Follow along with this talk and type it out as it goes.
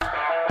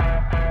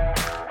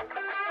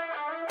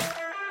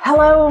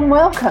Hello and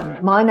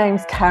welcome. My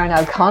name's Karen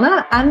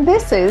O'Connor and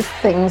this is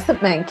Things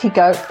That Make You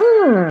Go,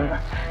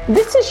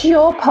 This is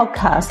your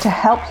podcast to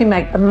help you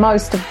make the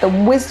most of the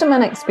wisdom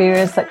and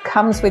experience that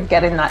comes with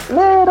getting that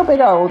little bit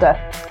older.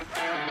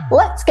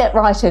 Let's get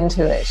right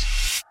into it.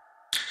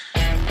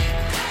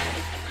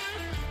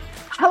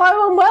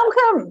 Hello and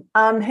welcome.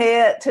 I'm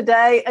here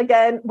today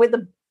again with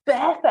a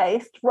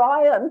barefaced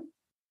Ryan.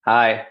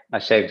 Hi, I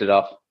shaved it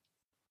off.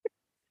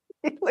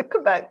 You look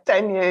about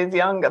 10 years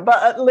younger,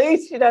 but at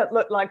least you don't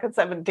look like a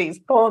 70s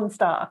porn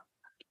star.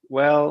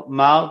 Well,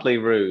 mildly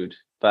rude,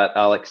 but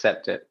I'll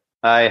accept it.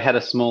 I had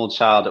a small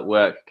child at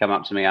work come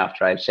up to me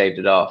after I'd shaved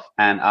it off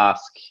and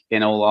ask,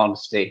 in all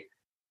honesty,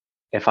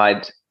 if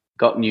I'd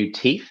got new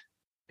teeth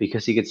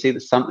because he could see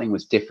that something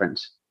was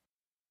different.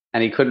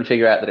 And he couldn't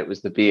figure out that it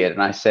was the beard.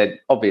 And I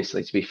said,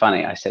 obviously, to be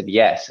funny, I said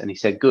yes. And he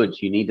said,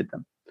 good, you needed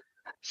them.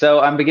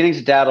 So I'm beginning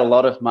to doubt a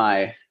lot of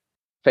my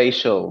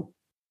facial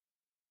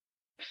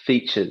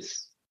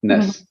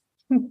features-ness.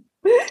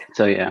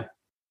 So yeah.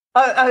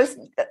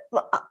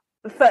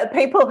 For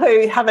people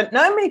who haven't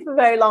known me for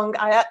very long,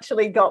 I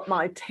actually got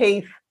my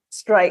teeth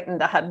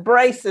straightened. I had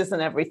braces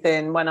and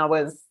everything when I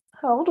was,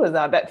 how old was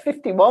I? About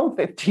 51,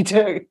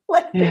 52.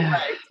 Yeah.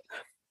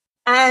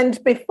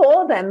 And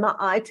before then, my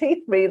eye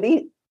teeth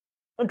really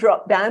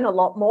dropped down a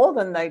lot more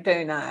than they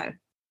do now.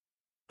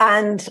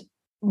 And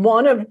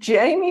one of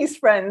Jamie's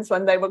friends,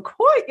 when they were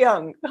quite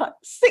young, like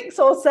 6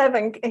 or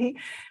 7,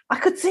 I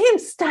could see him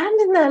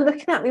standing there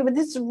looking at me with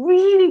this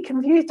really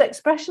confused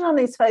expression on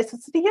his face. I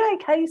said, are you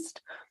okay?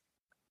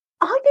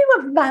 Are you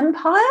a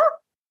vampire?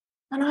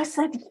 And I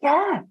said,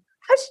 yeah.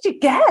 How did you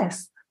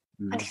guess?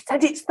 And he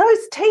said, it's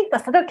those teeth.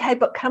 I said, okay,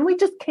 but can we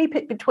just keep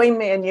it between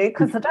me and you?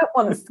 Because I don't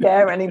want to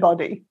scare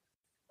anybody.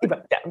 He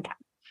went, down.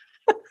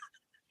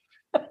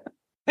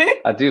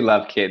 I do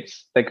love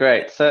kids. They're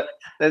great. So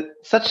they're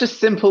such a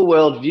simple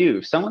worldview.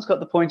 If someone's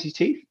got the pointy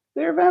teeth,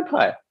 they're a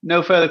vampire.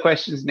 No further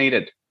questions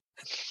needed.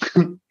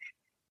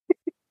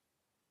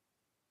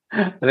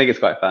 I think it's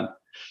quite fun.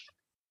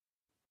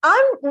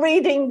 I'm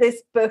reading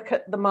this book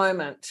at the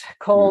moment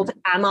called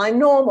Am I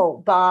Normal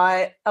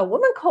by a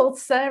woman called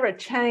Sarah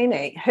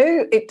Cheney,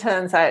 who it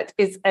turns out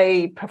is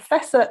a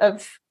professor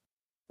of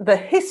the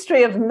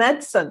history of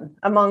medicine,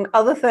 among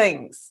other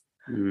things,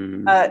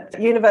 at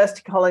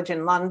University College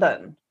in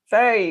London.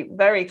 Very,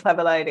 very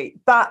clever lady.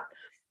 But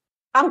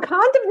I'm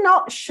kind of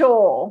not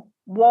sure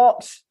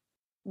what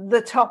the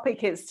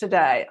topic is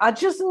today. I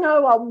just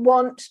know I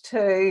want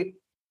to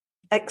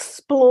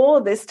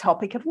explore this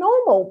topic of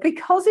normal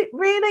because it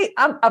really,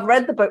 I've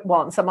read the book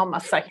once. I'm on my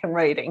second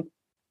reading,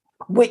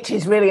 which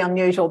is really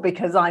unusual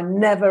because I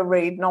never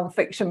read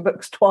nonfiction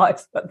books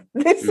twice, but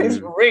this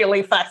is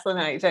really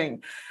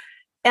fascinating.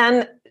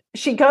 And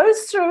she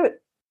goes through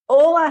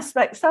all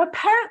aspects. So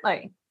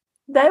apparently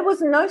there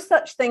was no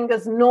such thing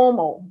as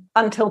normal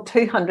until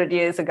 200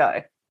 years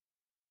ago.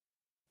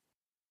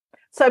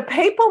 So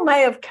people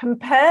may have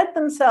compared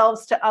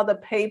themselves to other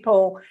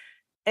people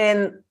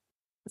in,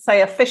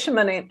 say, a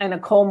fisherman in a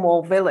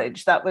Cornwall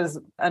village. That was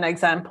an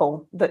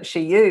example that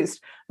she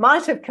used.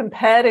 Might have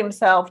compared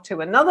himself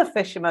to another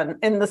fisherman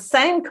in the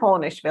same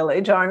Cornish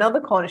village or another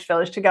Cornish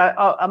village to go,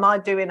 oh, am I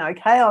doing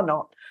okay or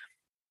not?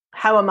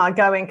 How am I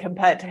going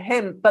compared to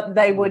him? But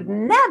they would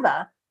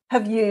never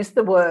have used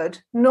the word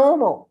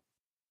normal.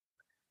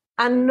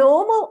 And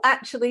normal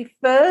actually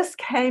first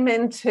came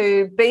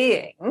into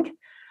being.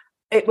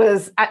 It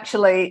was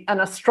actually an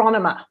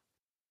astronomer,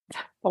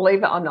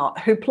 believe it or not,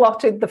 who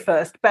plotted the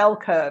first bell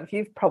curve.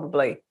 You've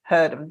probably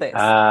heard of this.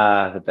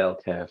 The bell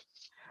curve.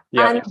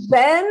 Yep. And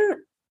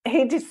then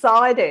he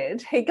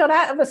decided, he got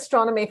out of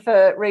astronomy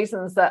for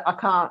reasons that I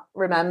can't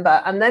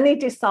remember. And then he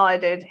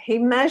decided he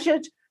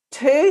measured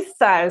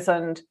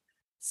 2,000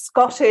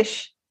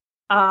 Scottish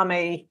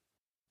Army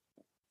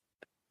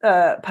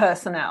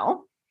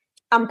personnel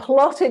and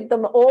plotted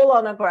them all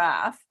on a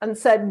graph and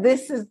said,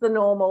 this is the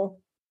normal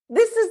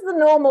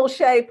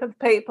shape of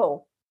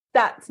people.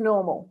 That's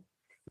normal.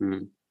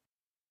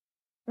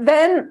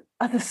 Then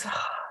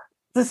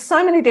there's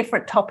so many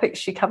different topics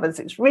she covers.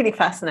 It's really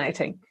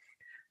fascinating.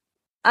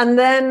 And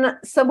then,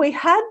 so we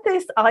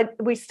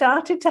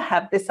started to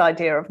have this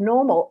idea of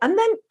normal. And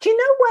then, do you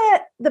know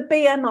where the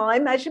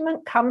BMI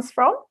measurement comes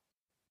from?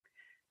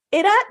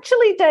 It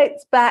actually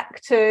dates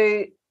back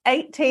to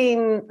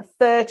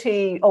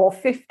 1830 or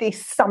 50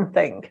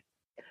 something.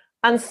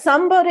 And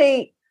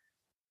somebody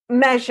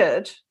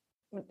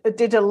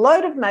did a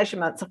load of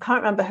measurements. I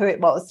can't remember who it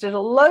was, did a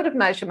load of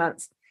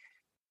measurements.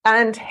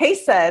 And he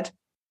said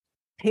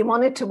he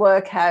wanted to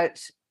work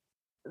out,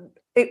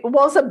 it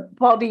was a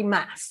body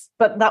mass,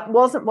 but that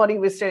wasn't what he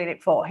was doing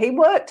it for. He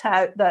worked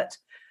out that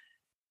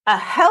a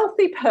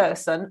healthy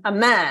person, a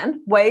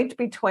man, weighed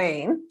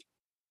between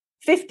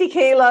 50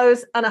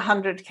 kilos and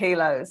 100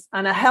 kilos.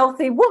 And a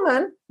healthy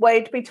woman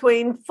weighed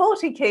between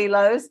 40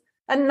 kilos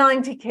and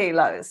 90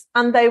 kilos.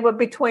 And they were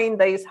between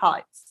these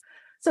heights.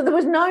 So there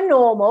was no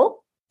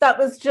normal. That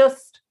was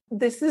just,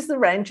 this is the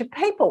range of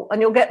people.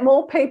 And you'll get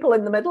more people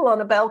in the middle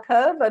on a bell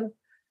curve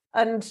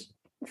and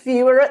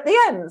fewer at the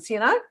ends,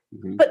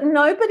 Mm-hmm. But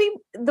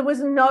there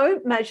was no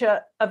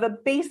measure of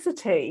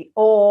obesity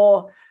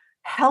or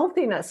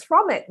healthiness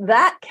from it.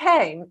 That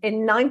came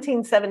in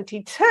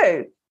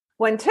 1972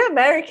 when two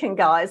American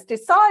guys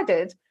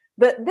decided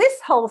that this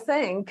whole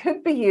thing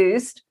could be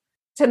used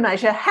to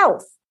measure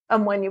health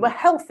and when you were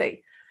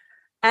healthy.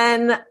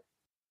 And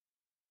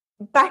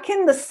back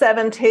in the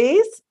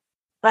 70s,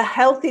 a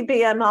healthy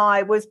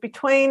BMI was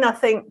between, I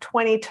think,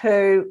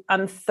 22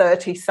 and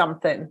 30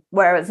 something,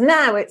 whereas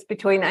now it's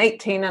between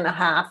 18 and a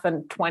half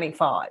and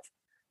 25.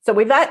 So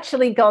we've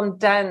actually gone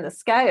down the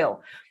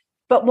scale.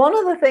 But one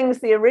of the things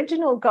the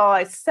original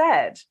guy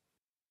said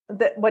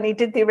that when he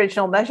did the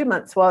original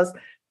measurements was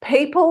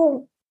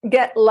people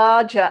get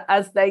larger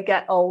as they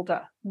get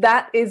older.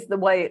 That is the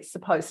way it's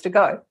supposed to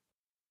go.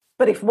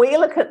 But if we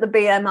look at the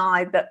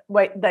BMI that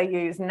they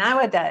use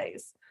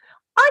nowadays,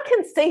 I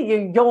can see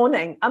you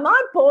yawning. Am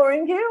I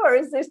boring you, or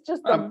is this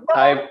just a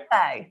wrong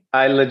day?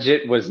 I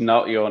legit was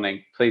not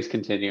yawning. Please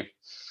continue.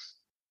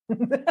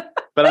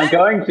 But I'm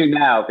going to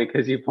now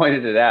because you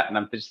pointed it out and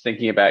I'm just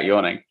thinking about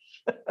yawning.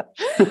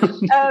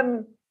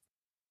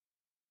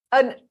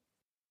 And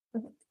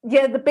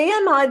yeah, the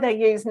BMI they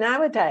use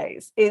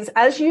nowadays is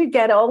as you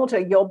get older,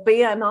 your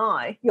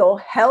BMI, your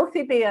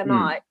healthy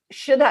BMI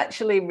should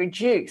actually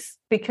reduce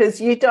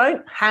because you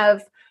don't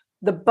have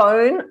the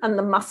bone and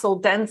the muscle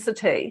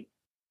density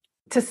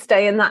to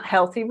stay in that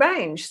healthy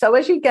range. So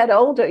as you get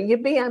older, your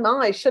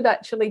BMI should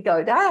actually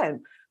go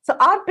down. So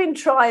I've been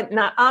trying,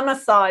 now I'm a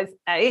size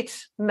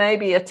 8,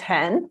 maybe a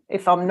 10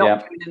 if I'm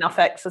not doing enough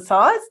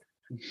exercise.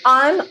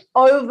 I'm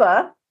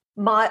over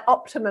my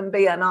optimum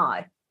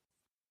BMI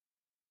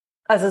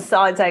as a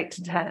size 8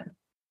 to 10.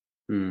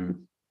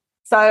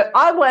 So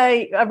I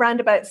weigh around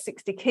about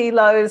 60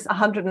 kilos,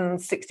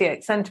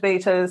 168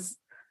 centimeters,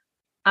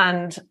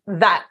 and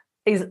that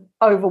is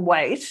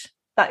overweight.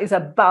 That is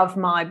above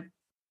my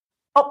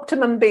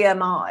optimum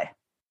BMI.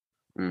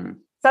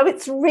 So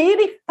it's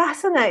really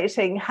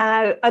fascinating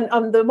how,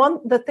 and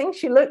the thing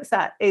she looks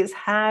at is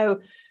how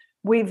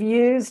we've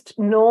used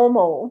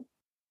normal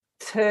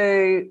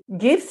to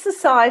give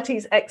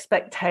society's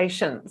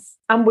expectations,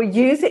 and we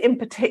use it in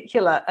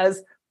particular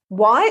as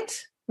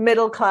white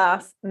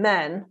middle-class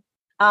men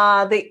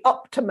are the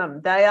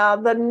optimum. They are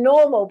the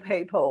normal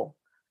people,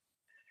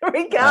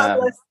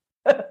 regardless.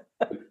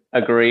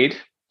 Agreed.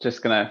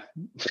 Just gonna.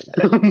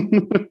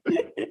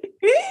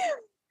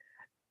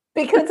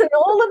 Because in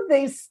all of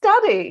these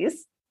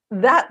studies,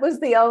 that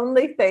was the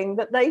only thing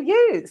that they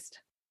used.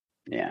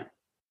 Yeah.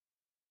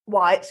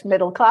 White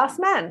middle-class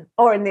men,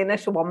 or in the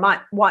initial one,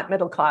 white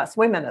middle-class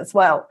women as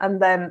well.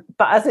 And then,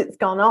 but as it's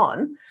gone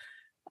on,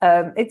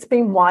 it's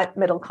been white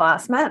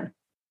middle-class men,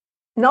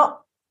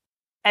 not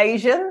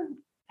Asian,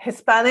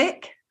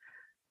 Hispanic,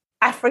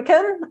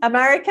 African,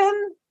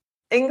 American,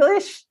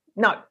 English,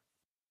 no,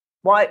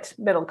 white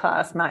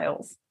middle-class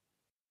males.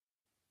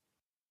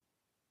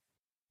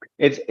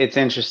 It's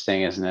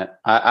interesting, isn't it?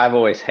 I've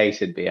always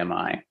hated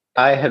BMI.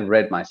 I had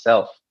read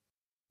myself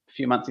a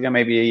few months ago,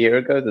 maybe a year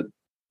ago, that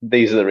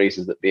these are the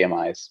reasons that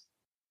BMI is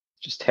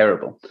just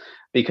terrible.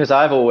 Because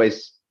I've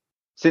always,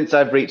 since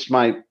I've reached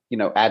my,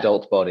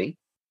 adult body,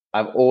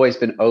 I've always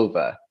been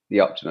over the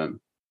optimum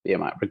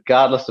BMI,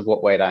 regardless of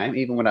what weight I am.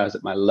 Even when I was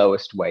at my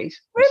lowest weight,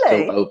 Really?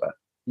 I'm still over.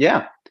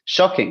 Yeah.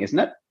 Shocking, isn't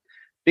it?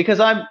 Because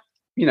I'm,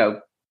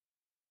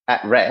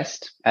 at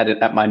rest,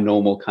 at my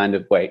normal kind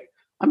of weight.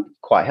 I'm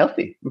quite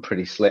healthy. I'm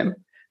pretty slim.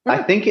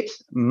 I think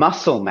it's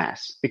muscle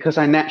mass because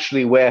I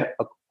naturally wear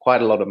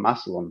quite a lot of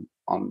muscle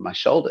on my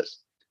shoulders.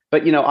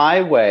 But,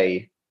 I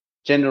weigh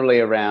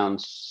generally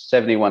around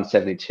 71,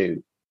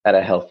 72 at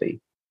a healthy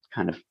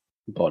kind of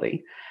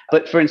body.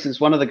 But for instance,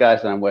 one of the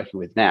guys that I'm working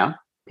with now,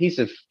 he's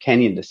of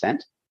Kenyan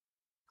descent.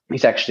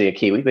 He's actually a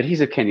Kiwi, but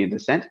he's of Kenyan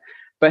descent.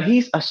 But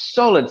he's a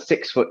solid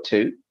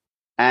 6'2",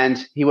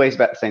 and he weighs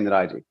about the same that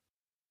I do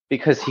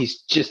because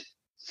he's just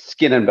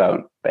skin and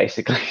bone,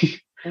 basically.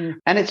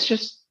 And it's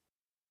just,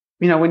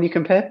 when you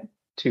compare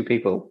two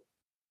people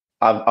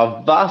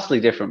of vastly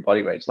different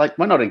body weights, like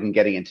we're not even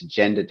getting into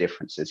gender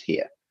differences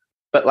here,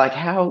 but like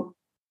how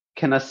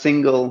can a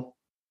single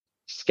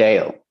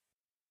scale,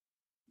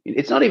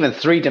 it's not even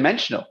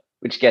 3-dimensional,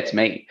 which gets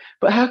me,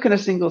 but how can a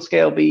single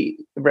scale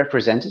be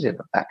representative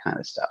of that kind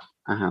of stuff?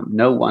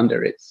 No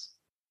wonder it's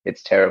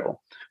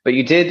terrible. But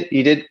you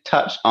did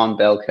touch on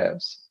bell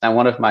curves, and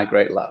one of my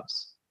great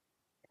loves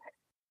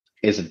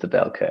is of the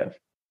bell curve.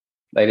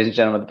 Ladies and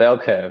gentlemen, the bell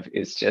curve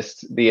is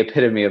just the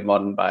epitome of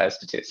modern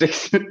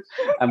biostatistics.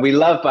 And we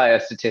love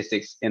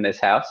biostatistics in this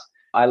house.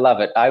 I love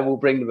it. I will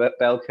bring the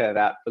bell curve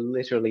out for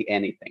literally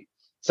anything.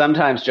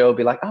 Sometimes Joe will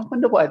be like, I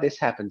wonder why this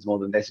happens more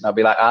than this. And I'll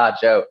be like,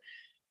 Joe,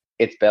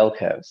 it's bell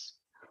curves.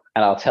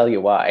 And I'll tell you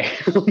why.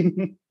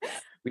 We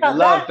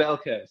love bell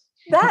curves.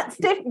 That's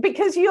different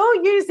because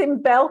you're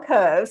using bell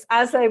curves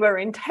as they were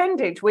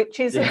intended, which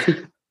is a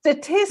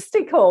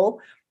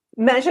statistical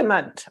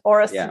measurement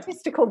or a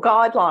statistical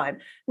guideline,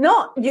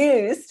 not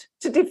used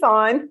to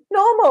define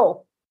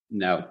normal.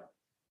 No.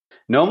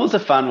 Normal's a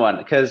fun one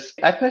because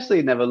I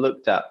personally never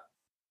looked up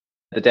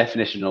the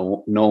definition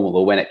of normal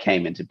or when it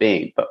came into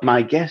being. But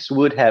my guess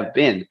would have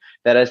been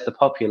that as the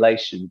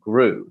population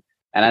grew,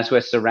 and as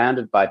we're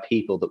surrounded by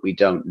people that we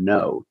don't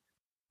know,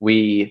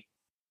 we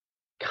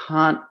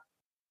can't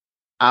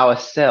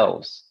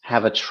ourselves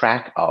have a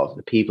track of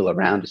the people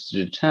around us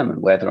to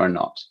determine whether or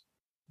not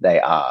they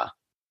are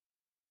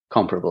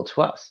comparable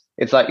to us.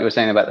 It's like you were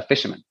saying about the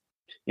fishermen.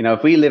 You know,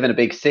 if we live in a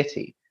big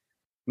city,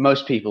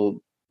 most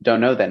people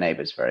don't know their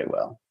neighbors very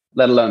well,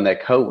 let alone their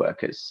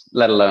co-workers,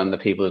 let alone the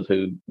people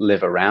who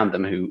live around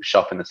them, who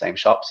shop in the same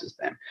shops as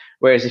them.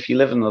 Whereas if you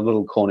live in a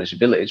little Cornish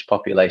village,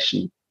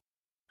 population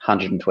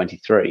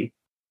 123,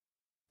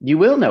 you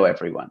will know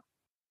everyone.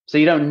 So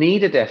you don't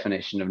need a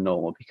definition of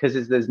normal,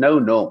 because there's no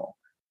normal.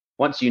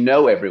 Once you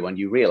know everyone,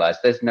 you realize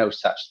there's no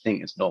such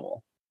thing as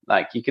normal.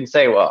 Like, you can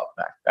say, well,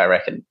 I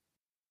reckon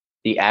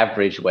the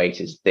average weight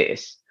is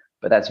this,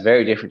 but that's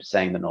very different to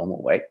saying the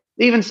normal weight.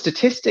 Even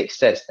statistics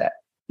says that.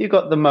 You've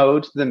got the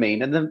mode, the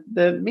mean, and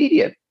the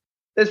median.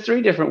 There's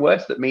 3 different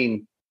words that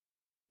mean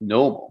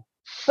normal.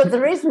 But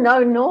there is no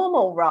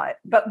normal, right?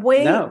 But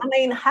I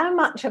mean, how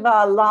much of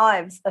our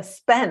lives are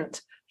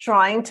spent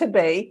trying to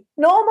be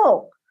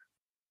normal?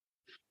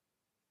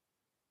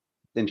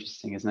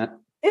 Interesting, isn't it?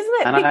 Isn't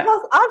it? And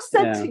because I've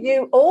said to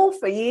you all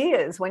for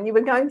years, when you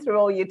were going through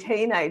all your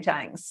teenage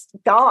angst,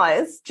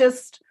 guys,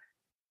 just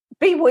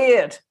be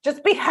weird.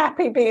 Just be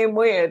happy being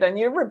weird. And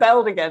you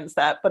rebelled against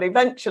that. But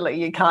eventually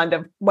you kind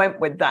of went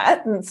with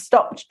that and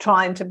stopped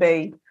trying to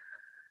be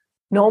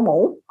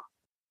normal.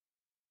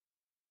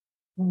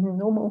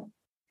 Normal.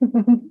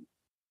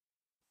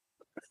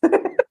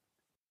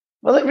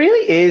 Well, it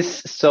really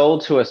is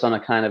sold to us on a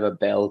kind of a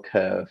bell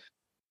curve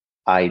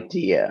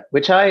idea,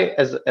 which I,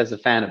 as a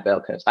fan of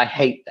bell curves, I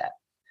hate that,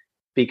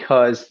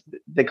 because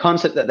the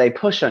concept that they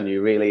push on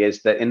you really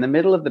is that in the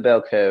middle of the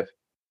bell curve,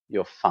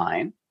 you're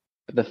fine.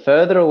 But the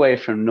further away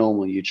from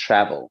normal you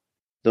travel,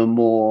 the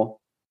more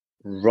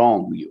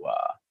wrong you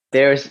are.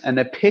 There's an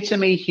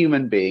epitome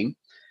human being,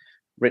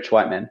 rich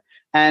white men,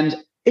 and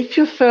if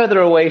you're further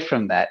away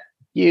from that,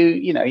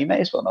 you may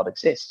as well not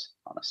exist,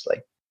 honestly,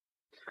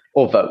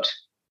 or vote.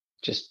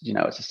 Just,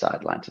 it's a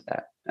sideline to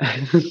that.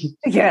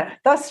 Yeah,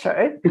 that's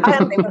true. I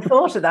hadn't even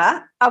thought of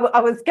that.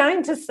 I was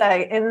going to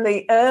say, in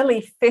the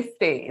early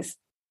 50s,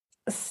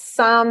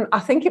 I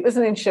think it was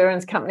an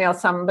insurance company or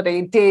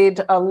somebody, did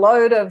a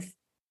load of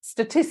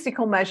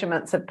statistical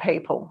measurements of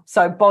people.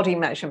 So body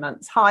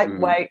measurements, height,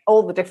 weight,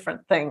 all the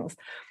different things.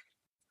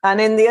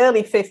 And in the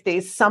early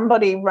 50s,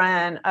 somebody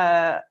ran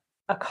a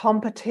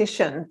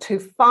competition to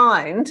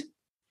find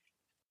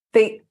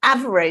the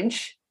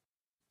average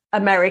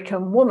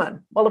American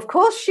woman. Well, of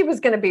course, she was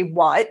going to be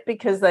white,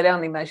 because they'd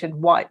only measured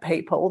white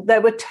people.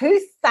 There were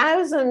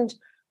 2,000,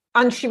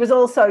 and she was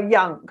also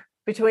young,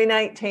 between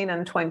 18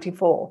 and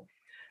 24.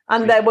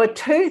 And there were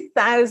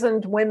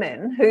 2,000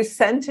 women who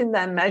sent in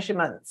their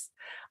measurements,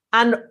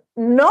 and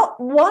not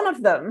one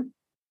of them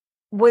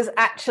was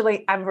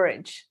actually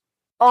average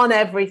on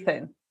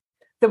everything.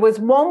 There was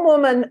one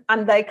woman,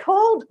 and they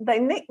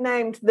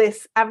nicknamed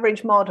this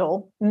average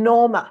model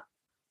Norma.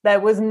 There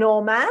was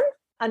Norman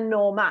and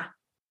Norma.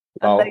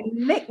 And they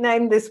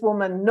nicknamed this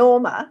woman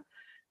Norma,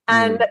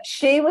 and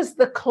she was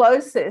the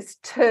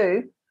closest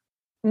to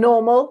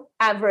normal,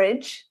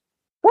 average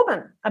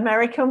woman,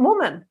 American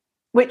woman,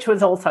 which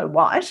was also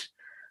white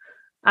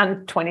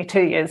and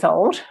 22 years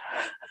old.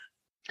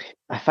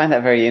 I find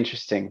that very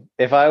interesting.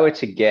 If I were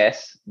to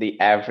guess the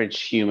average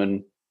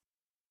human,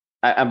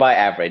 and by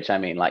average, I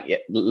mean like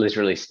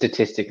literally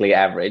statistically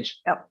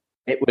average,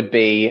 It would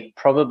be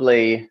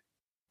probably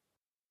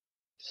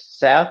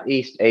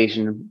Southeast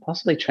Asian,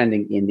 possibly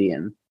trending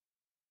Indian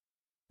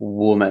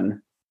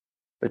woman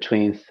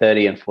between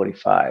 30 and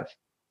 45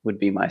 would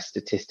be my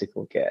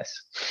statistical guess.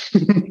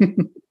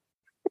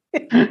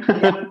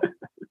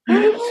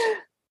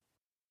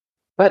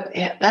 But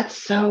yeah, that's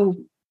so,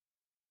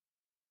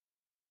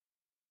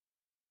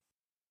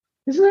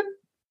 isn't it?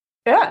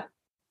 Yeah.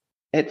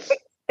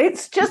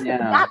 It's just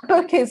that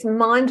book is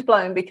mind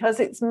blowing, because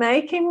it's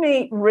making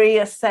me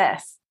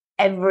reassess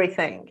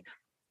everything.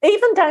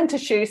 Even down to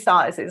shoe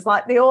sizes.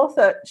 Like the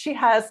author, she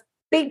has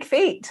big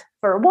feet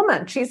for a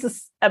woman.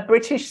 She's a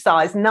British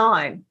size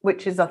 9,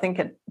 which is, I think,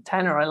 a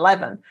 10 or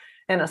 11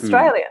 in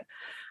Australia.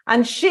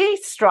 And she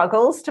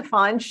struggles to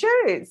find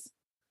shoes.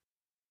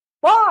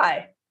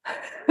 Why?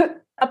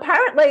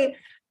 Apparently,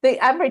 the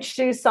average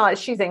shoe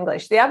size, she's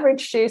English, the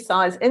average shoe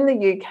size in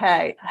the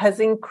UK has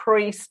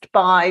increased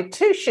by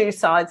 2 shoe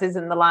sizes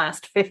in the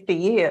last 50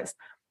 years.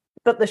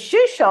 But the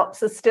shoe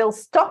shops are still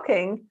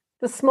stocking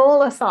the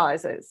smaller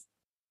sizes.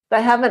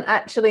 They haven't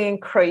actually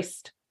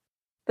increased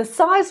the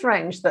size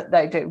range that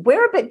they do.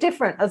 We're a bit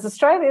different. As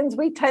Australians,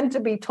 we tend to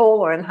be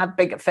taller and have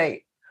bigger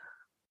feet.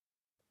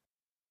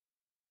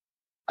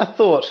 A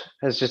thought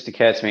has just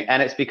occurred to me,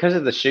 and it's because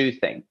of the shoe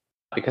thing.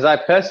 Because I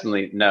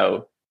personally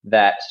know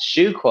that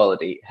shoe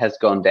quality has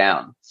gone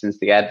down since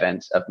the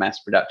advent of mass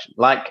production.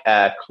 Like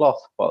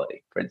cloth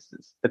quality, for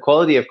instance. The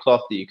quality of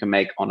cloth that you can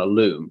make on a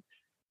loom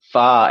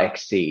far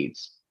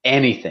exceeds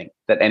anything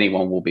that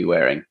anyone will be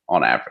wearing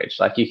on average.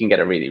 Like you can get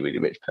a really, really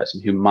rich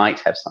person who might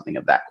have something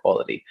of that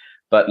quality,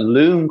 but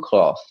loom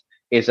cloth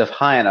is of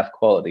high enough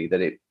quality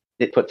that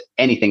it puts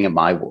anything in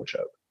my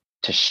wardrobe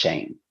to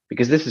shame,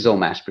 because this is all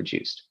mass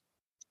produced.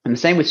 And the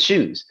same with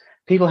shoes.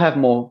 People have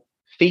more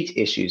feet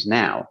issues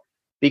now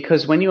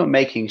because when you were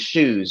making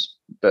shoes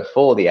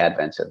before the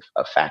advent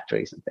of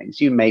factories and things,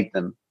 you made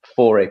them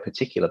for a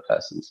particular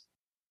person's,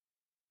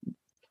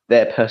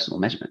 their personal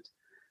measurement.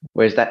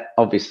 Whereas that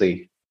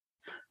obviously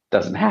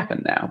doesn't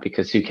happen now,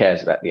 because who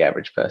cares about the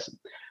average person?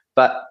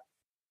 But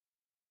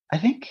I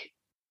think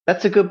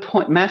that's a good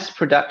point. Mass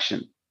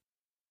production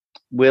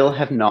will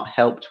have not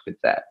helped with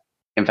that.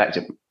 In fact,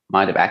 it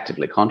might have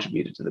actively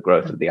contributed to the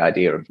growth of the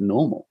idea of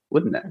normal,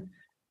 wouldn't it?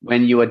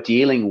 When you are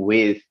dealing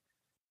with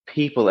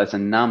people as a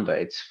number,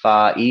 it's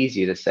far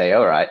easier to say,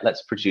 all right,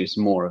 let's produce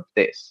more of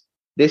this.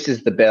 This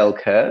is the bell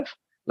curve.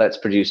 Let's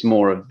produce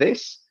more of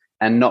this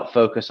and not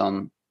focus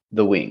on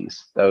the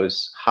wings,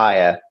 those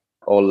higher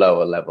or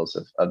lower levels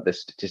of the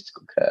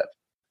statistical curve.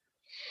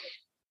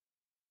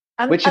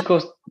 Which, of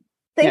course,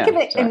 think of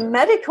it in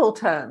medical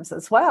terms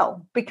as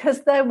well,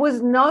 because there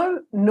was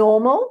no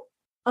normal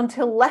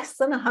until less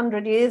than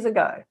 100 years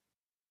ago.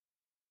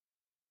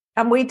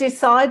 And we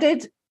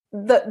decided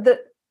that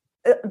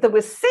there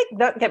was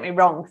don't get me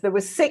wrong, there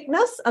was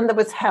sickness and there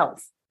was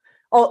health,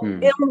 or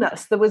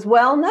illness. There was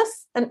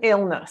wellness and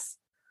illness.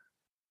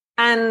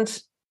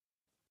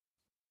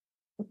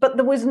 But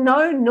there was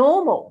no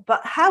normal.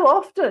 But how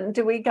often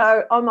do we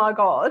go, oh my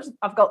God,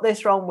 I've got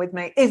this wrong with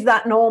me? Is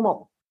that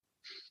normal?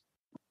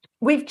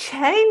 We've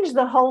changed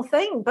the whole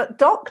thing, but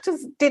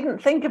doctors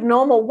didn't think of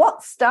normal.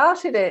 What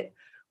started it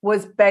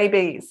was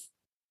babies.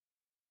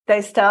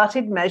 They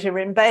started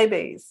measuring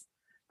babies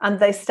and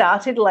they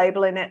started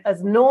labeling it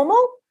as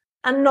normal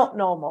and not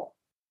normal.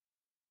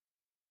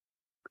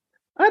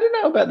 I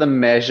don't know about the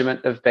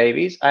measurement of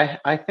babies.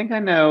 I think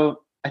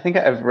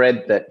I've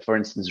read that, for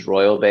instance,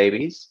 royal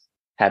babies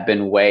have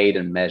been weighed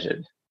and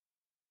measured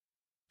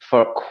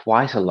for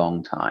quite a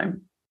long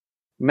time.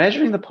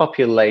 Measuring the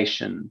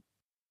population,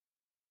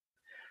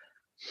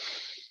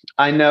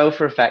 I know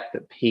for a fact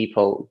that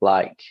people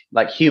like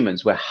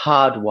humans, we're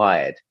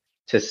hardwired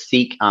to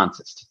seek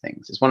answers to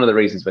things. It's one of the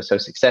reasons we're so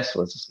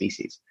successful as a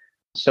species.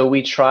 So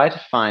we try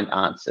to find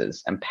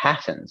answers and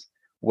patterns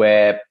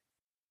where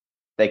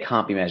they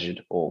can't be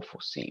measured or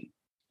foreseen.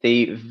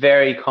 The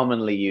very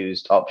commonly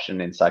used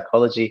option in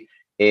psychology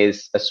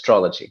is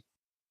astrology.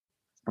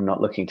 I'm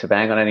not looking to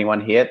bang on anyone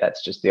here.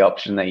 That's just the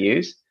option they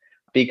use,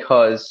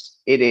 because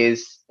it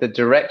is the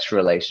direct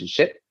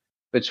relationship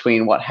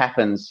between what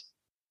happens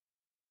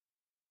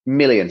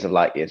millions of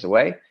light years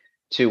away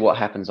to what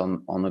happens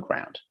on the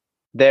ground.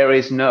 There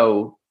is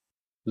no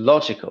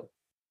logical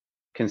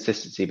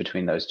consistency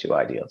between those two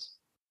ideals,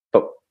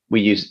 but we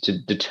use it to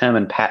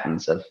determine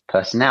patterns of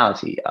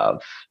personality,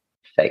 of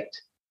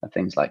fate, of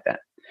things like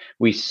that.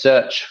 We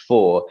search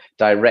for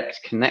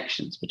direct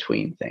connections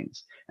between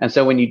things. And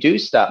so when you do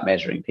start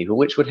measuring people,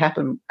 which would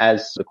happen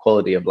as the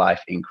quality of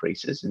life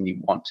increases and you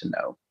want to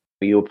know,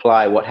 you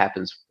apply what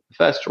happens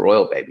first to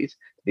royal babies,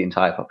 to the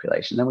entire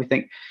population. Then we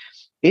think,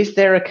 is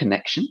there a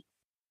connection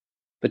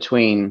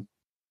between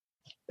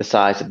the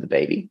size of the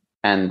baby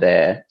and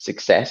their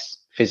success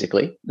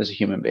physically as a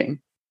human being?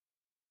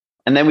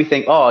 And then we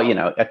think,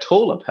 a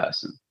taller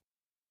person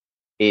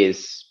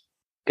is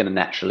going to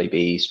naturally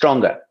be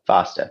stronger,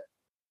 faster,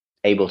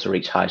 able to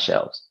reach high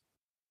shelves.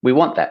 We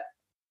want that,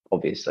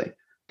 obviously.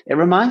 It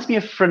reminds me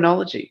of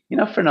phrenology. You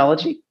know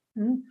phrenology?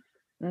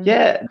 Mm-hmm.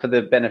 Yeah, for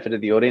the benefit of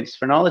the audience,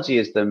 phrenology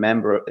is the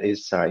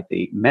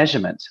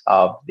measurement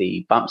of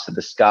the bumps of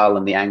the skull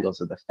and the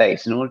angles of the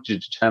face in order to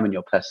determine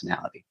your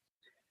personality.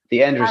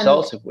 The end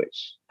result of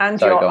which... And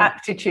your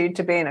aptitude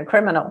to being a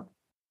criminal.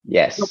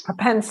 Yes. Your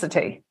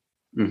propensity.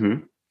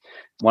 Mm-hmm.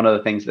 One of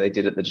the things that they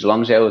did at the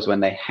Geelong jail was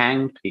when they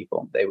hanged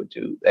people, they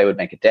would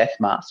make a death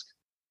mask,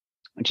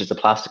 which is a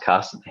plaster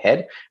cast of the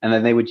head, and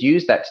then they would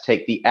use that to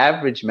take the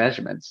average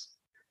measurements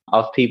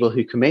of people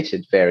who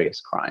committed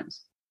various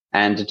crimes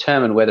and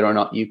determine whether or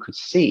not you could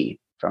see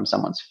from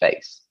someone's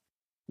face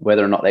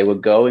whether or not they were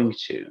going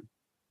to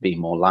be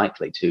more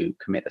likely to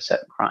commit a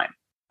certain crime.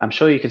 I'm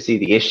sure you can see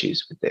the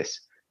issues with this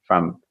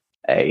from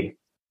a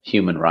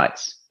human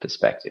rights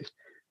perspective,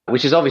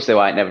 which is obviously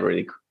why it never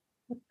really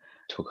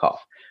took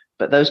off.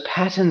 But those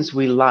patterns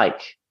we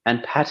like,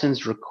 and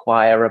patterns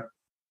require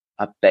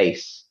a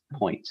base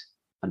point,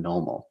 a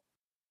normal,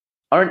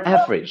 or an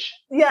average.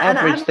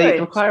 Average. They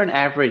require an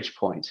average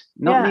point,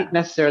 not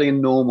necessarily a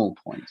normal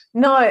point.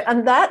 No,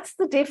 and that's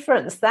the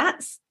difference.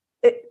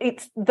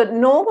 It's the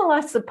normal,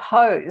 I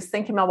suppose,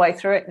 thinking my way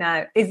through it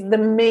now, is the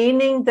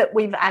meaning that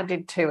we've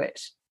added to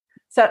it.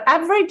 So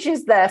average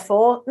is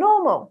therefore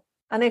normal.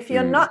 And if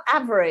you're not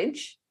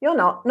average, you're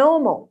not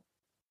normal.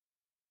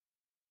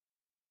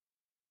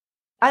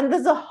 And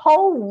there's a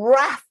whole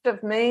raft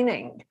of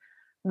meaning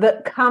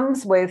that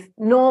comes with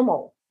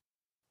normal.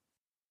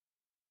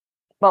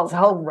 Well, there's a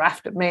whole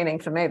raft of meaning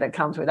for me that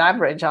comes with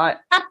average. I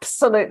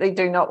absolutely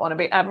do not want to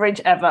be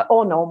average ever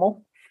or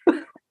normal.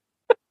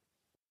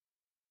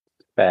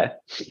 Fair.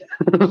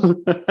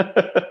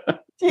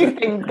 Few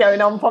things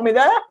going on for me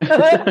there.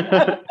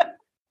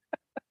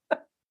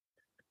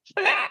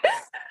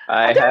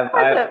 I don't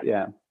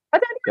know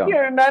if you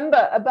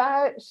remember,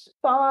 about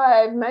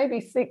 5,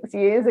 maybe 6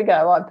 years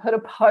ago, I put a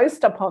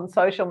post up on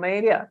social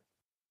media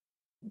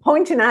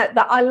pointing out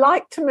that I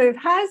like to move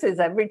houses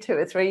every 2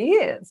 or 3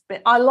 years.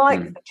 But I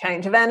like the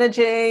change of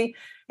energy.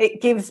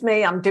 It gives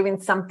me, I'm doing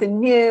something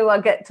new.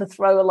 I get to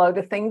throw a load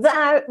of things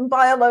out and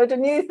buy a load of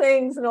new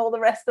things and all the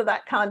rest of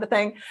that kind of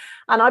thing.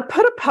 And I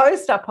put a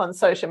post up on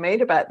social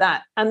media about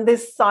that. And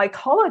this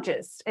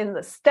psychologist in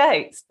the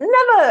States,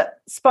 never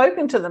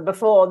spoken to them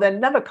before,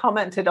 they'd never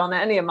commented on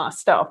any of my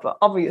stuff, but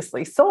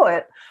obviously saw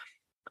it,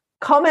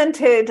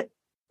 commented,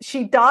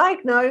 she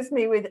diagnosed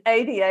me with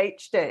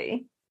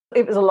ADHD.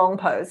 It was a long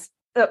post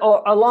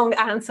or a long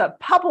answer,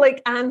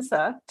 public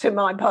answer to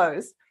my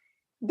post.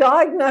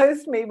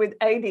 Diagnosed me with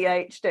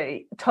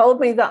ADHD, told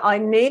me that I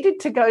needed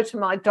to go to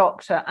my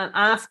doctor and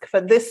ask for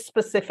this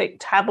specific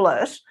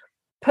tablet,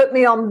 put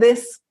me on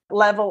this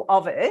level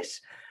of it,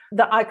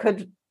 that I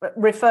could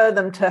refer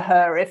them to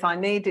her if I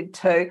needed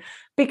to,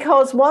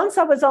 because once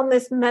I was on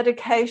this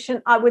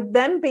medication, I would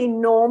then be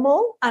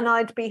normal and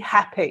I'd be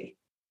happy.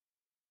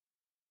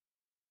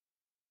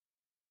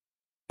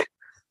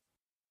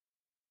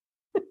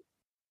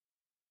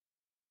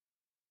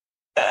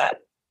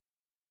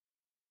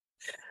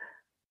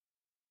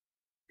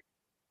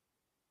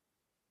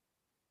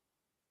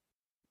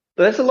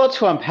 There's a lot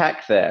to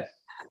unpack there.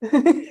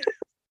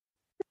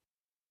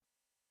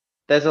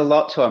 There's a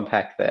lot to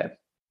unpack there.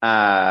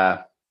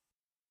 I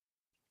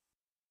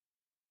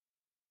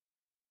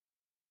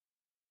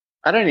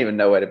don't even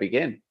know where to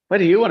begin. Where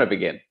do you want to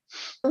begin?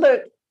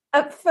 Look,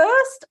 at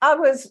first I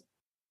was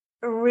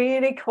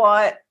really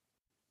quite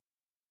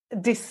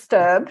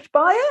disturbed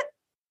by it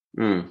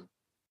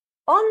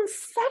on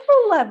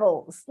several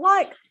levels.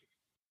 Like,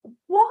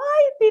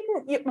 why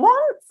didn't you,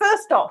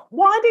 first off,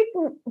 why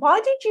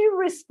did you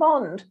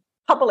respond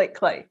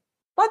publicly?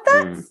 Like,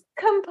 that's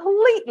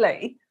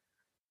completely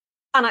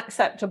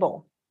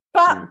unacceptable.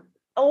 But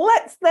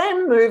let's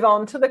then move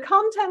on to the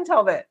content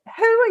of it.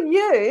 Who are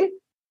you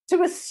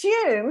to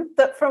assume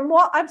that from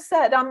what I've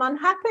said, I'm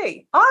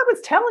unhappy? I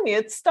was telling you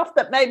it's stuff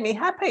that made me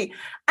happy.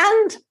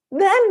 And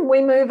then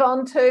we move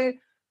on to,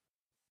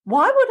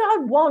 why would I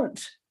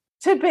want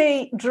to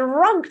be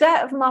drugged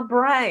out of my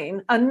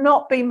brain and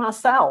not be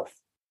myself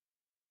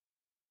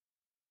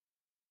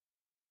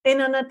in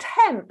an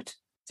attempt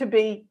to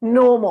be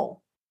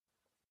normal?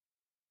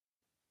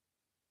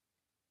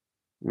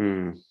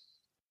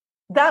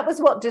 That was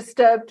what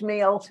disturbed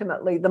me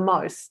ultimately the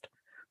most,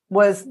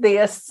 was the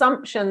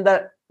assumption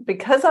that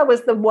because I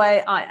was the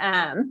way I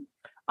am,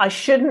 I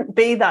shouldn't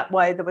be that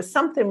way. There was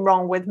something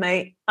wrong with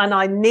me and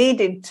I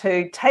needed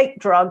to take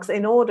drugs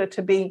in order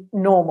to be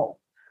normal.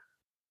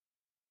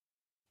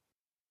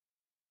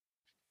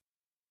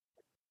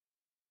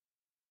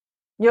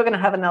 You're going to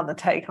have another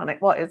take on it.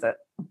 What is it?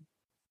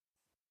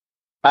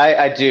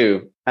 I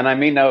do. And I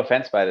mean no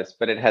offense by this,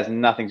 but it has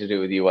nothing to do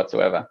with you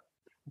whatsoever.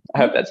 I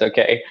hope that's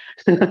okay.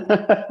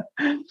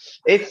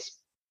 It's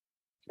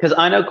because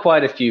I know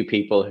quite a few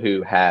people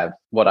who have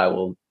what I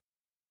will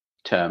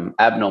term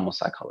abnormal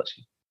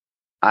psychology.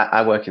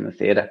 I work in the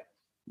theatre.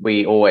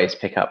 We always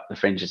pick up the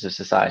fringes of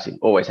society,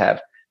 always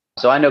have.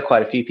 So I know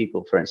quite a few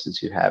people, for instance,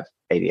 who have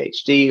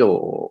ADHD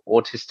or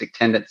autistic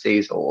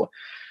tendencies or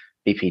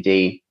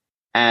BPD.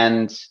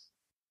 And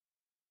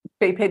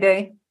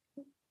BPD,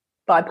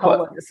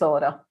 bipolar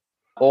disorder,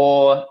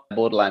 or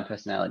borderline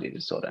personality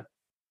disorder.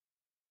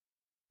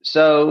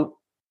 So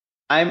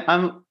I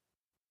know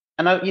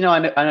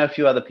a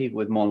few other people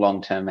with more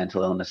long-term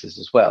mental illnesses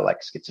as well, like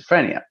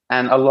schizophrenia.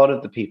 And a lot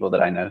of the people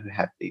that I know who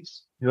have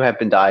these, who have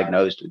been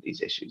diagnosed with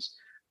these issues,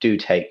 do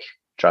take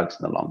drugs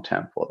in the long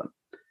term for them.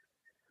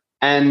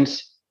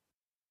 And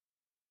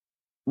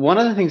one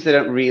of the things they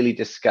don't really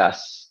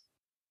discuss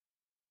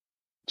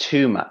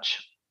too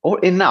much or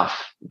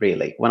enough,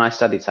 really, when I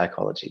studied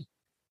psychology,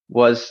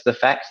 was the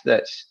fact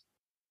that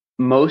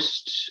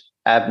most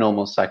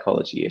abnormal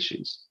psychology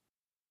issues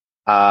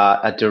are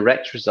a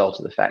direct result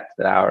of the fact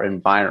that our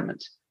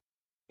environment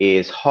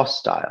is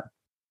hostile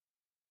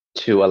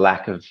to a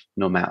lack of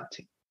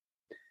normality.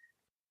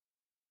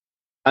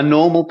 A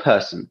normal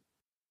person,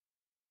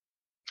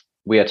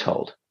 we are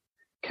told,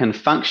 can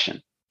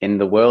function in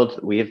the world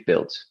that we have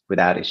built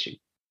without issue.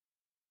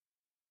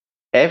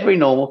 Every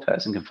normal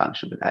person can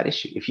function without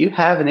issue. If you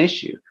have an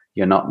issue,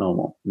 you're not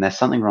normal, and there's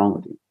something wrong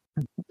with you.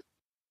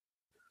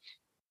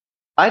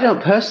 I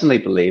don't personally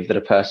believe that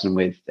a person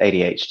with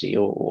ADHD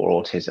or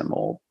autism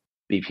or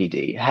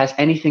BPD has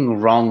anything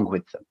wrong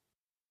with them.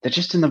 They're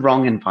just in the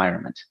wrong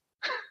environment.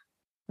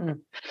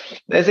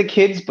 There's a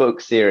kids' book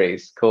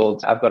series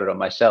called, I've got it on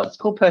my shelf, it's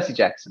called Percy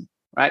Jackson,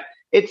 right?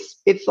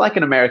 It's like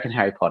an American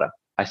Harry Potter,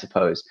 I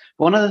suppose.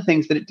 One of the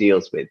things that it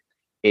deals with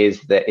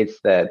is that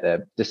it's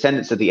the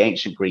descendants of the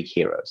ancient Greek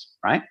heroes,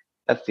 right?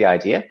 That's the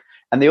idea.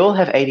 And they all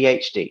have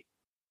ADHD,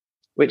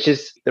 which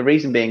is the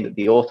reason being that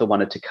the author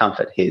wanted to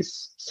comfort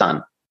his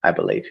son, I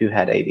believe, who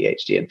had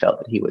ADHD and felt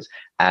that he was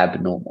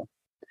abnormal.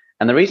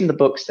 And the reason the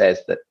book says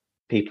that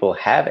people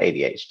have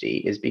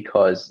ADHD is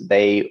because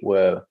they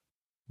were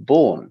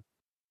born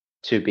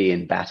to be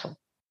in battle.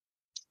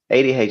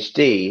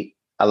 ADHD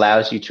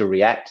allows you to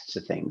react to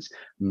things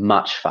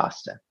much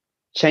faster,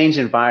 change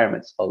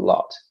environments a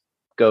lot,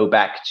 go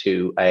back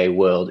to a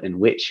world in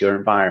which your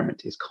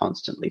environment is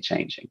constantly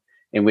changing,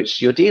 in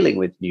which you're dealing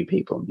with new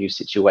people, new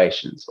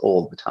situations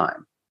all the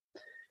time.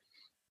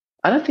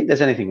 I don't think there's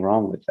anything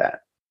wrong with that.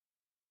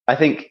 I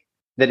think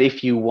that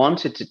if you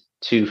wanted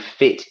to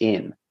fit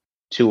in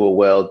to a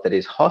world that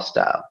is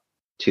hostile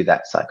to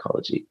that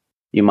psychology,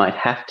 you might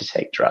have to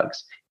take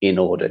drugs in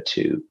order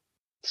to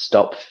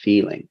stop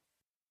feeling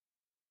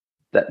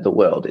that the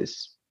world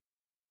is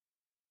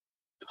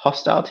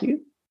hostile to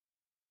you.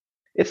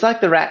 It's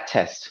like the rat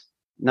test,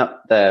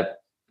 not the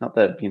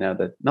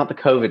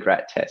COVID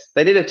rat test.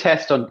 They did a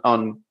test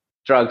on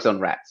drugs on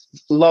rats.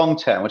 It's long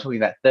term. We're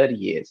talking about 30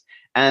 years.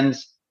 And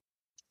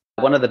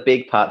one of the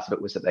big parts of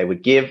it was that they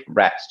would give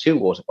rats 2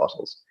 water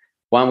bottles,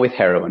 one with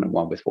heroin and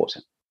one with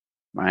water.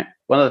 Right.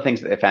 One of the things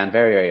that they found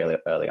very, very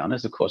early on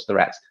is, of course, the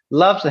rats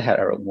loved the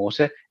heroin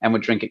water and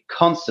would drink it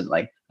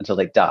constantly until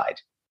they died.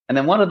 And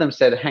then one of them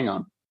said, hang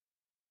on,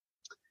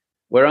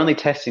 we're only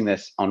testing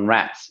this on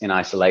rats in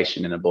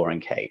isolation in a boring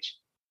cage.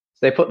 So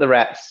they put the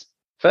rats,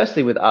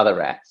 firstly, with other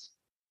rats,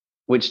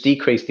 which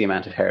decreased the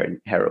amount of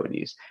heroin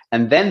use.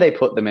 And then they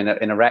put them in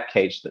a rat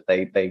cage that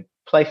they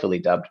playfully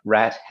dubbed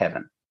Rat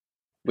Heaven,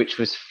 which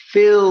was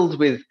filled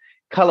with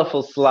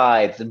colorful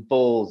slides and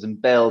balls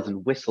and bells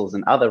and whistles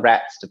and other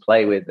rats to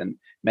play with and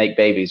make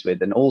babies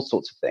with and all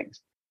sorts of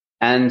things.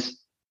 And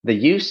the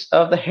use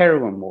of the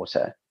heroin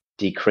water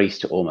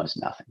decreased to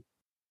almost nothing.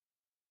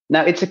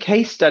 Now, it's a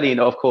case study,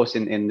 of course,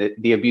 in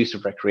the abuse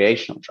of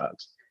recreational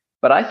drugs.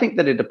 But I think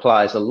that it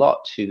applies a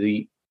lot to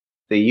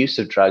the use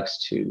of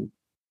drugs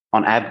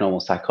on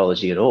abnormal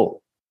psychology at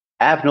all.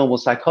 Abnormal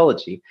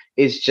psychology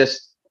is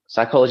just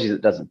psychology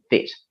that doesn't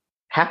fit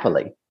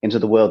happily into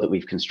the world that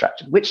we've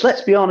constructed, which,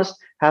 let's be honest,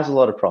 has a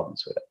lot of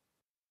problems with it.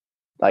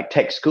 Like,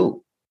 take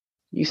school.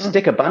 You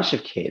stick a bunch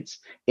of kids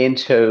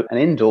into an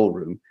indoor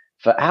room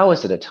for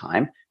hours at a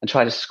time and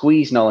try to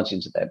squeeze knowledge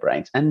into their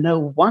brains. And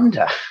no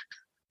wonder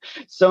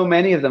so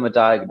many of them are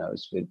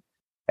diagnosed with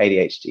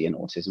ADHD and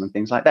autism and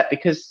things like that,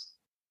 because,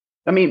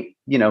 I mean,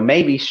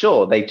 maybe,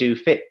 sure, they do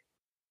fit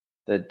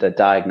the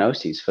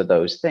diagnoses for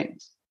those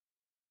things.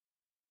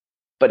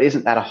 But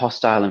isn't that a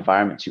hostile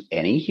environment to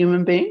any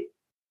human being?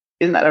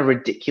 Isn't that a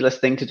ridiculous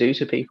thing to do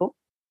to people?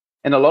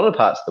 In a lot of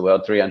parts of the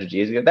world 300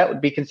 years ago, that would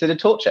be considered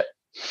torture.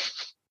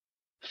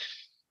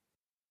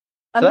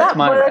 And that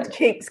word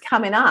keeps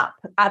coming up,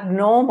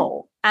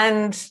 abnormal.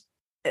 And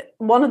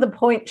one of the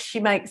points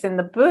she makes in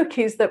the book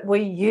is that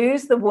we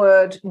use the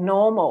word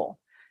normal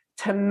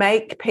to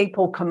make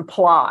people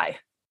comply.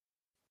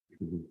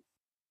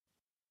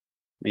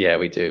 Yeah,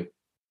 we do.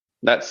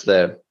 That's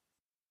the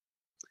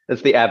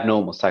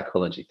abnormal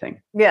psychology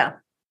thing. Yeah.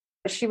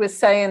 She was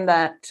saying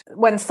that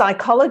when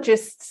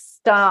psychologists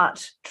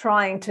start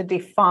trying to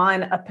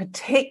define a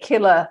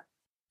particular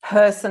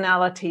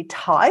personality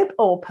type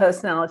or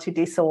personality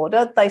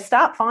disorder, they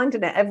start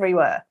finding it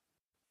everywhere,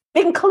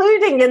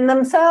 including in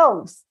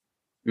themselves.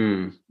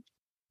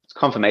 It's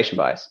confirmation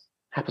bias.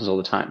 Happens all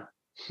the time.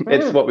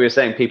 It's what we were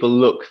saying. People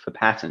look for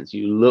patterns.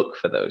 You look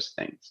for those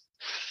things.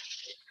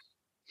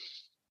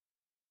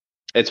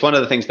 It's one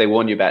of the things they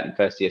warn you about in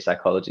first year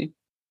psychology.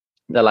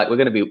 They're like, we're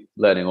going to be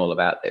learning all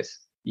about this.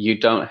 You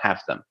don't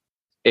have them.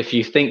 If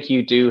you think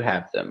you do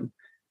have them,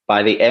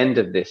 by the end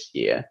of this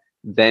year,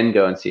 then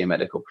go and see a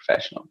medical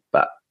professional.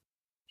 But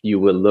you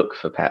will look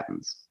for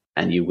patterns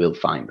and you will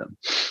find them.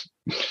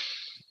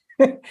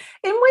 In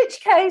which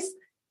case,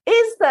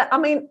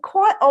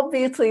 quite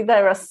obviously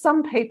there are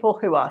some people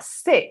who are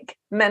sick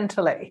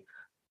mentally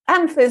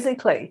and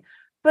physically,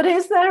 but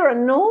is there a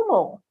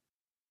normal?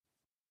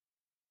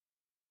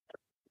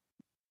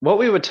 What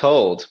we were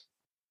told,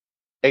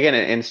 again,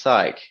 in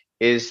psych,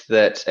 is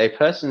that a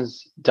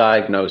person's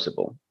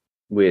diagnosable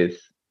with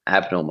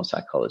abnormal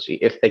psychology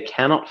if they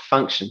cannot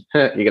function,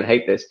 you're going to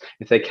hate this,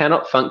 if they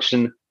cannot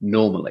function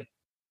normally.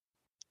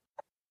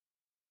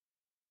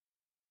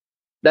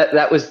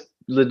 That was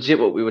legit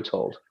what we were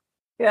told.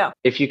 Yeah.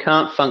 If you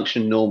can't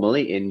function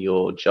normally in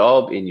your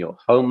job, in your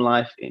home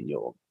life,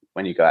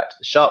 when you go out to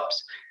the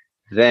shops,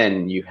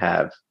 then you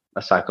have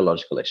a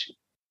psychological issue.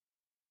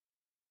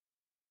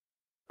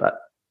 But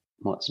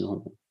what's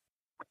normal?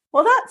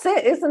 Well, that's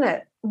it, isn't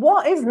it?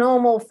 What is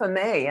normal for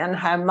me and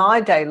how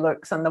my day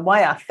looks and the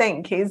way I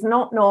think is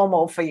not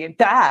normal for your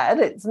dad.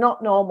 It's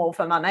not normal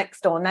for my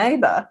next door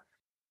neighbour.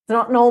 It's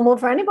not normal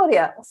for anybody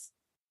else.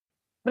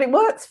 But it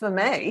works for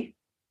me.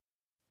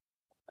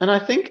 And I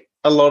think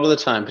a lot of the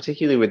time,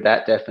 particularly with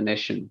that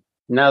definition,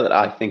 now that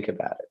I think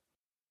about it,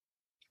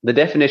 the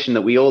definition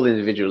that we all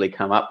individually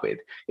come up with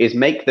is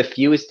make the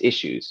fewest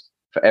issues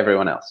for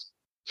everyone else.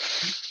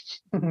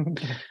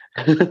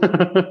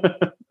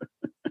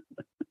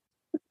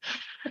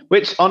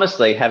 Which,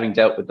 honestly, having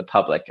dealt with the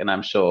public, and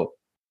I'm sure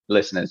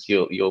listeners,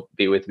 you'll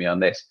be with me on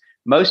this,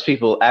 most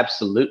people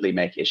absolutely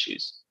make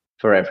issues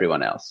for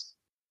everyone else.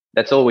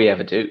 That's all we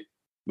ever do.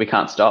 We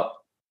can't stop.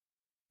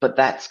 But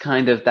that's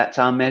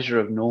our measure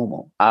of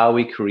normal. Are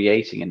we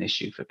creating an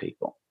issue for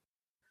people?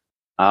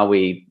 Are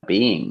we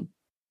being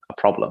a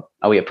problem?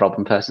 Are we a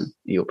problem person?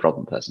 Are you a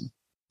problem person?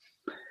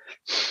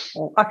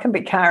 Well, I can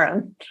be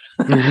Karen.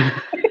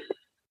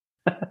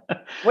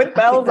 With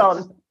bells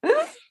on.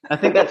 I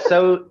think that's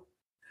so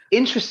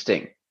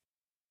interesting,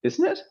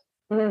 isn't it?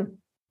 Mm.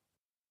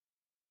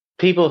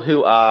 People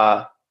who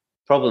are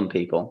problem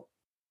people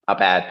are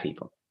bad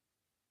people.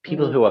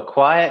 People who are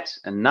quiet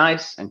and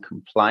nice and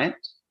compliant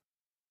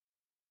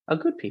are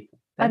good people.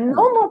 And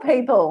normal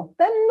people.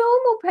 They're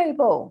normal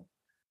people.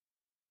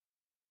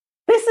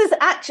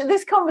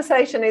 This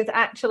conversation is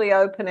actually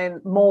opening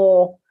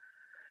more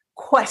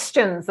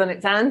questions than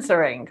it's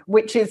answering,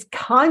 which is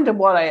kind of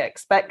what I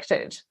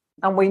expected.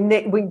 And we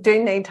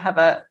do need to have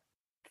a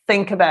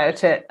think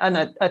about it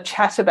and a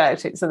chat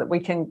about it so that we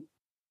can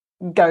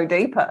go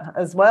deeper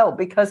as well,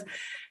 because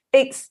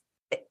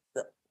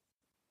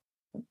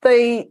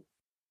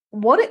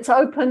what it's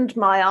opened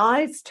my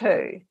eyes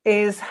to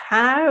is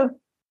how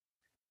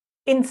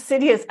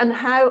insidious and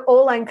how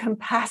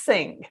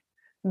all-encompassing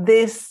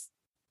this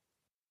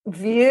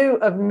view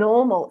of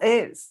normal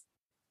is.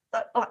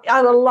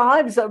 Our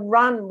lives are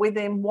run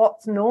within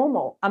what's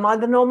normal. Am I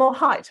the normal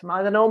height? Am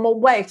I the normal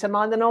weight? Am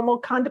I the normal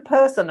kind of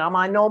person? Am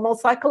I normal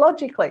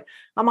psychologically?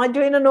 Am I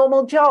doing a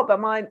normal job?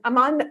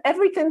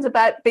 Everything's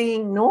about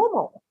being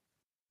normal.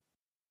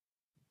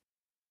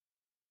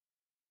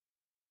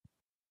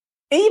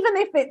 Even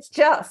if it's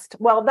just,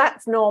 well,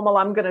 that's normal,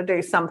 I'm going to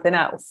do something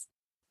else.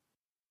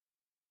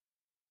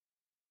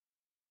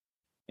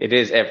 It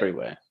is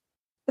everywhere.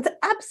 It's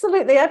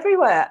absolutely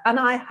everywhere. And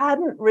I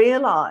hadn't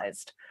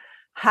realized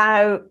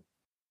how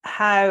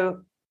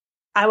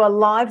our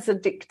lives are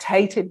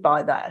dictated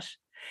by that.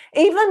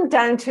 Even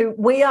down to,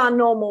 we are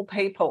normal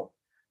people.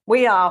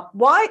 We are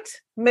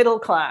white, middle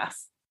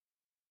class,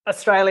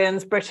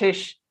 Australians,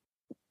 British,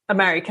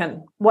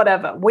 American,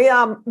 whatever. We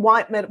are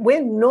white,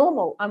 we're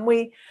normal, and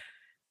we've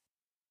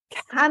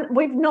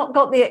not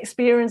got the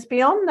experience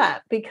beyond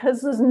that,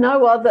 because there's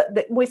no other.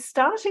 We're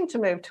starting to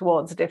move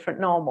towards a different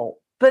normal.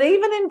 But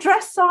even in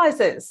dress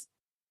sizes,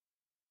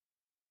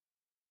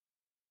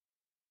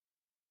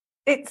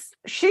 it's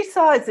shoe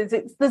sizes,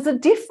 there's a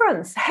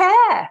difference.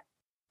 Hair.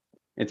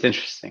 It's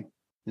interesting,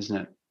 isn't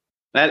it?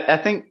 I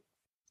think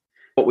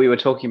what we were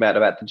talking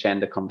about the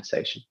gender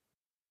conversation,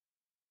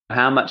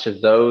 how much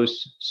of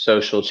those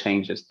social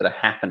changes that are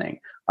happening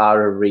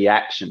are a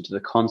reaction to the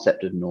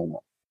concept of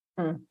normal.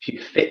 If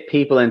you fit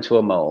people into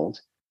a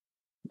mold,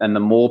 and the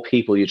more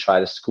people you try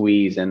to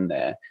squeeze in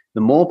there,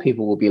 the more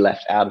people will be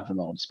left out of the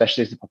mold,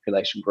 especially as the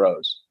population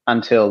grows,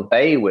 until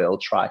they will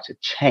try to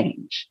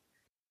change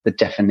the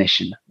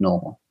definition of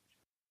normal.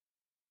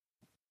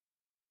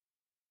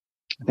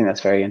 I think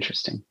that's very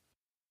interesting.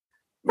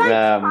 Thanks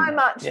so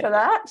much for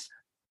that.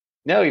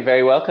 No, you're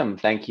very welcome.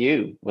 Thank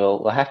you.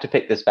 We'll have to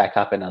pick this back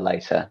up in a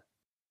later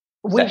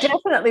session.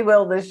 Definitely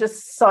will. There's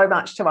just so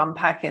much to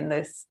unpack in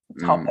this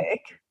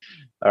topic.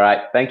 All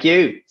right. Thank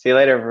you. See you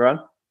later, everyone.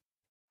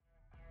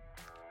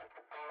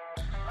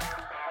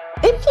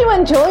 If you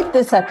enjoyed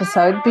this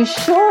episode, be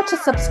sure to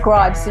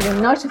subscribe so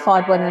you're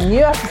notified when a new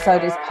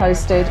episode is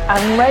posted,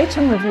 and rate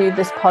and review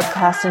this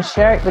podcast and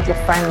share it with your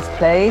friends,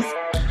 please.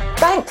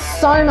 Thanks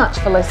so much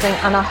for listening,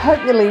 and I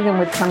hope you're leaving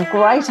with some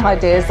great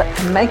ideas that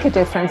can make a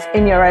difference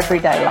in your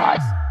everyday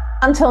life.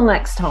 Until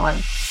next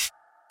time.